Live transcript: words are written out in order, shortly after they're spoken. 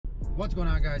What's going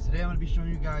on, guys? Today I'm going to be showing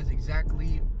you guys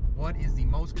exactly what is the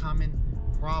most common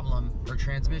problem or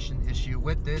transmission issue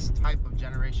with this type of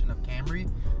generation of Camry.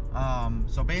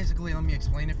 So basically, let me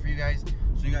explain it for you guys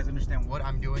so you guys understand what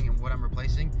I'm doing and what I'm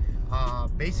replacing.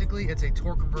 Basically, it's a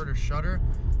torque converter shutter.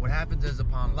 What happens is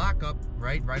upon lockup,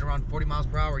 right around 40 miles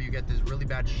per hour, you get this really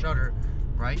bad shutter,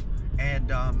 right?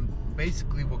 And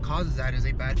basically what causes that is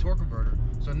a bad torque converter.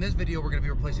 So in this video, we're going to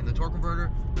be replacing the torque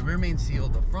converter, the rear main seal,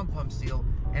 the front pump seal,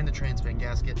 and the trans fan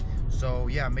gasket. So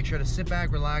yeah, make sure to sit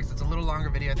back, relax. It's a little longer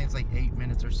video. I think it's like 8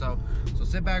 minutes or so. So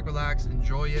sit back, relax,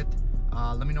 enjoy it.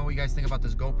 Let me know what you guys think about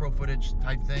this GoPro footage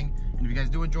type thing. And if you guys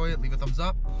do enjoy it, leave a thumbs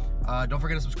up. Don't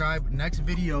forget to subscribe. Next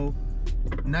video,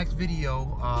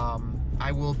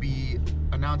 I will be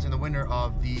announcing the winner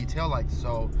of the taillights.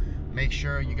 So make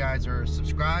sure you guys are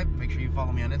subscribed. Make sure you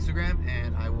follow me on Instagram,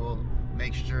 and I will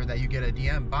make sure that you get a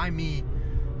DM by me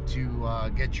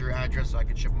to get your address so I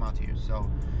can ship them out to you. So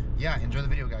yeah, enjoy the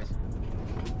video, guys.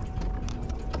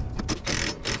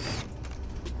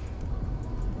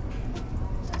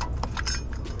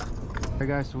 Alright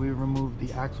guys, so we removed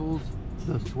the axles,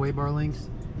 the sway bar links,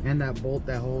 and that bolt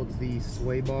that holds the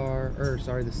sway bar, or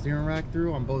sorry, the steering rack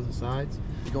through on both sides.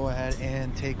 Go ahead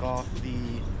and take off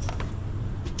the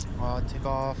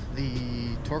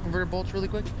torque converter bolts really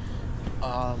quick.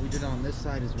 We did it on this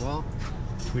side as well.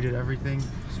 We did everything.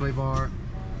 Sway bar,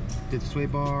 did the sway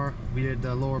bar, we did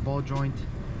the lower ball joint,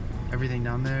 everything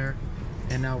down there.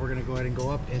 And now we're gonna go ahead and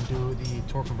go up and do the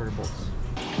torque converter bolts.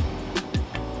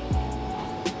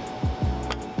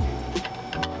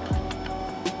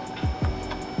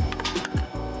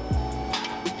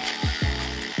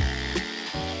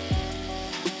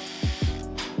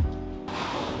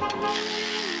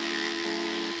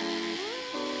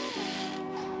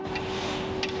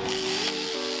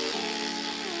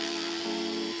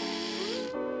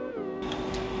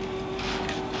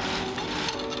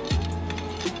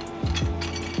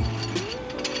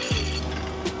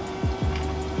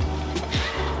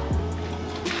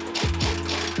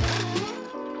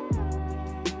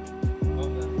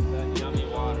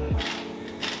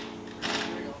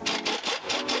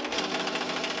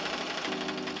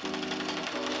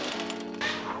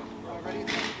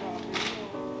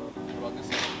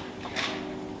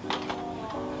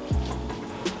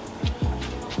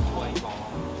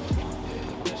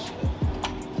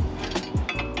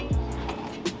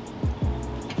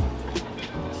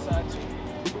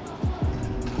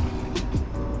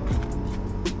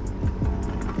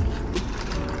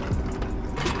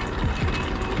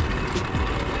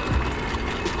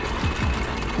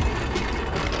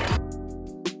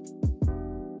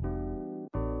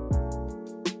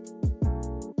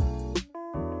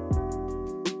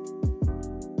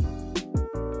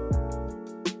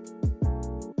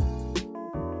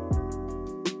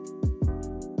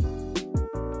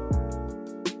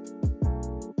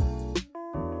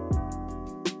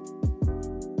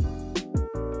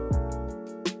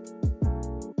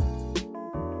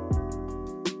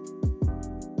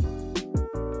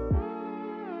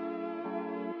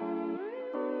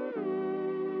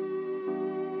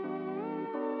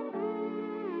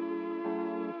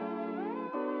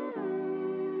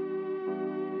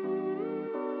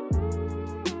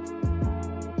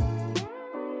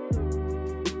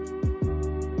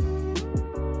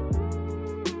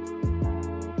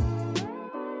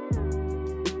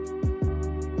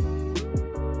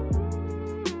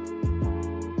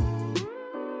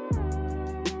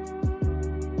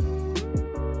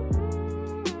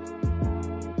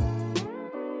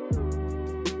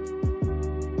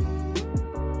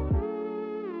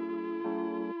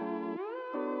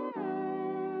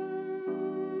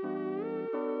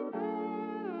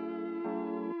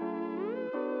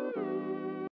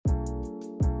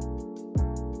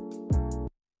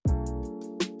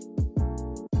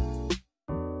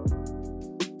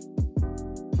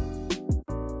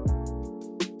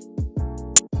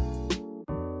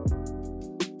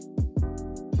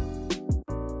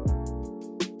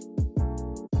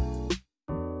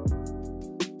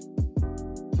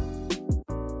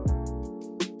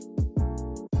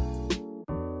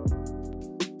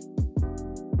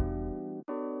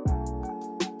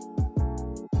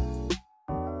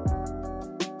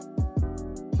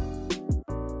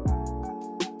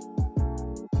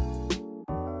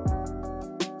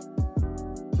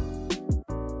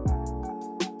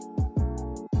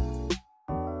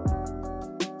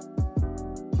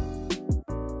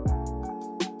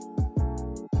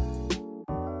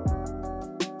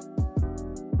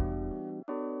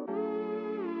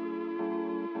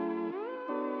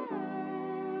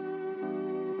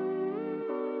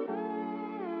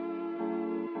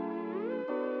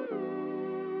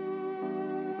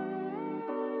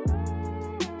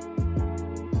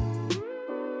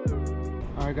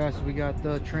 Alright guys, so we got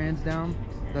the trans down.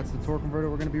 That's the torque converter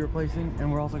we're going to be replacing, and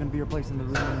we're also going to be replacing the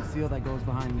remaining seal that goes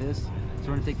behind this. So we're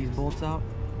going to take these bolts out,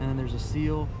 and then there's a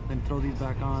seal, then throw these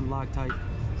back on, Loctite,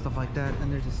 stuff like that. And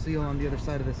there's a seal on the other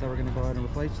side of this that we're going to go ahead and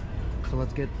replace. So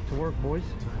let's get to work, boys.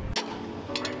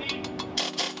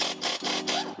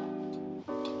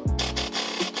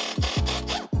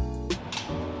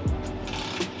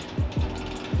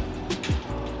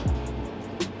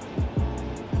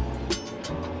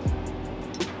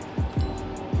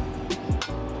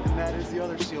 That is the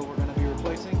other seal we're going to be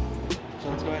replacing, so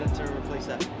let's go ahead and replace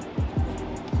that.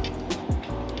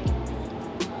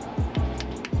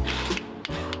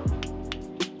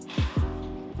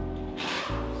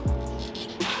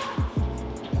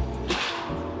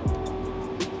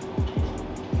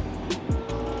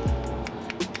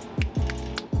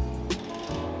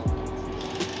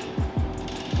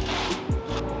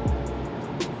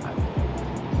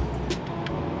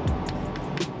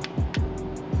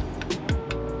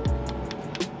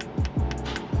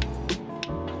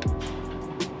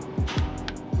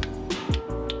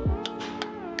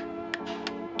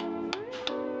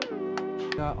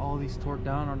 Got all these torqued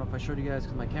down. I don't know if I showed you guys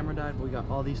because my camera died, but we got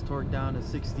all these torqued down to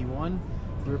 61.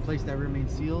 We replaced that rear main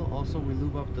seal. Also, we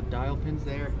lube up the dial pins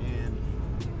there and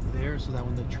there so that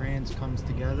when the trans comes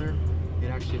together, it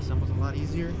actually assembles a lot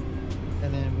easier.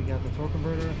 And then we got the torque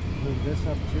converter, lube this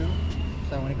up too,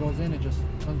 so that when it goes in, it just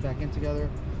comes back in together.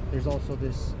 There's also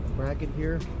this bracket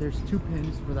here. There's 2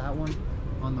 pins for that one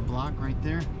on the block right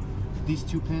there. These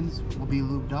 2 pins will be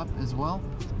lubed up as well,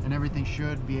 and everything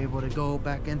should be able to go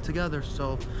back in together.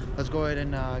 So let's go ahead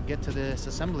and get to this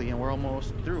assembly, and we're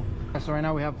almost through. So right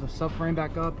now we have the subframe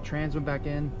back up, trans went back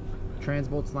in, trans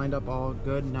bolts lined up all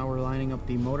good. Now we're lining up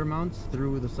the motor mounts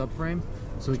through the subframe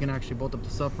so we can actually bolt up the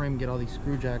subframe, get all these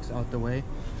screw jacks out the way.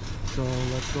 So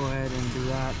let's go ahead and do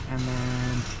that. And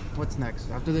then what's next?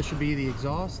 After this should be the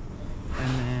exhaust,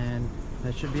 and then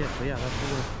that should be it. So yeah, that's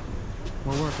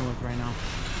what we're working with right now.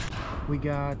 We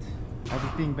got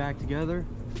everything back together,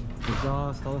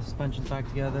 exhaust, all the suspensions back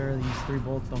together, these 3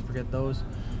 bolts, don't forget those.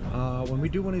 When we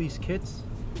do one of these kits,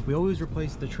 we always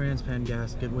replace the transpan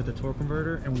gasket with the torque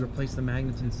converter, and we replace the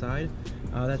magnets inside.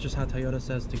 That's just how Toyota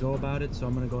says to go about it. So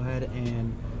I'm going to go ahead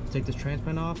and take this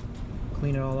transpan off,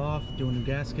 clean it all off, do a new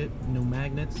gasket, new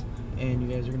magnets, and you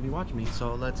guys are going to be watching me.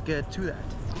 So let's get to that.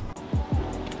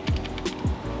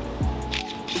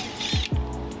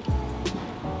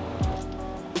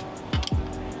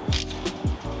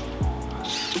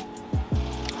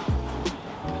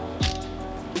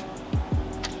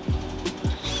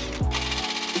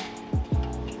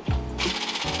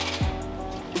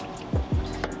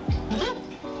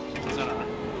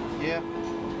 Yeah,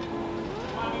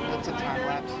 that's a time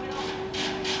lapse.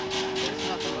 It's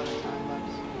nothing but a time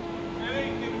lapse.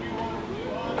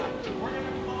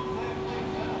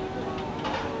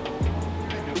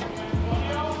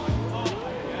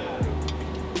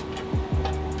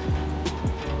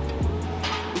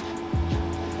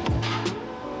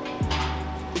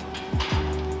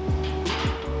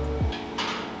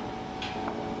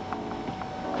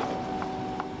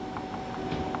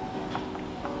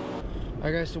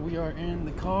 Alright guys, so we are in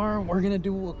the car. We're gonna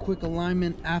do a quick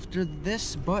alignment after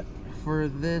this, but for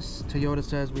this, Toyota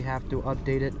says we have to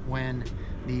update it when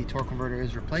the torque converter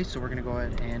is replaced, so we're gonna go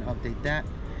ahead and update that.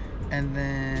 And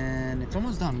then it's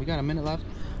almost done. We got a minute left,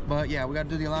 but yeah, we got to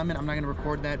do the alignment. I'm not gonna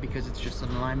record that because it's just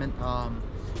an alignment.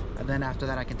 And then after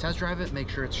that I can test drive it, make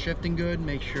sure it's shifting good,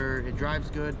 make sure it drives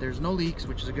good, there's no leaks,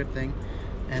 which is a good thing.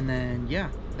 And then yeah,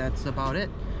 that's about it.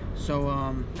 So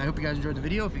I hope you guys enjoyed the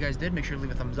video. If you guys did, make sure to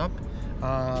leave a thumbs up.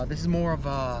 This is more of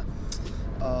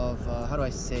how do I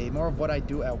say, more of what I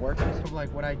do at work. It's sort of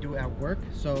like what I do at work.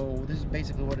 So this is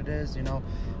basically what it is, you know,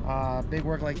 big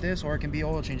work like this, or it can be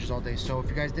oil changes all day. So if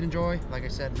you guys did enjoy, like I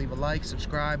said, leave a like,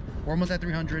 subscribe. We're almost at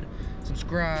 300.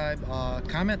 Subscribe,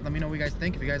 comment, let me know what you guys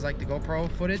think. If you guys like the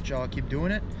GoPro footage, I'll keep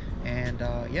doing it. And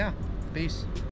yeah, peace.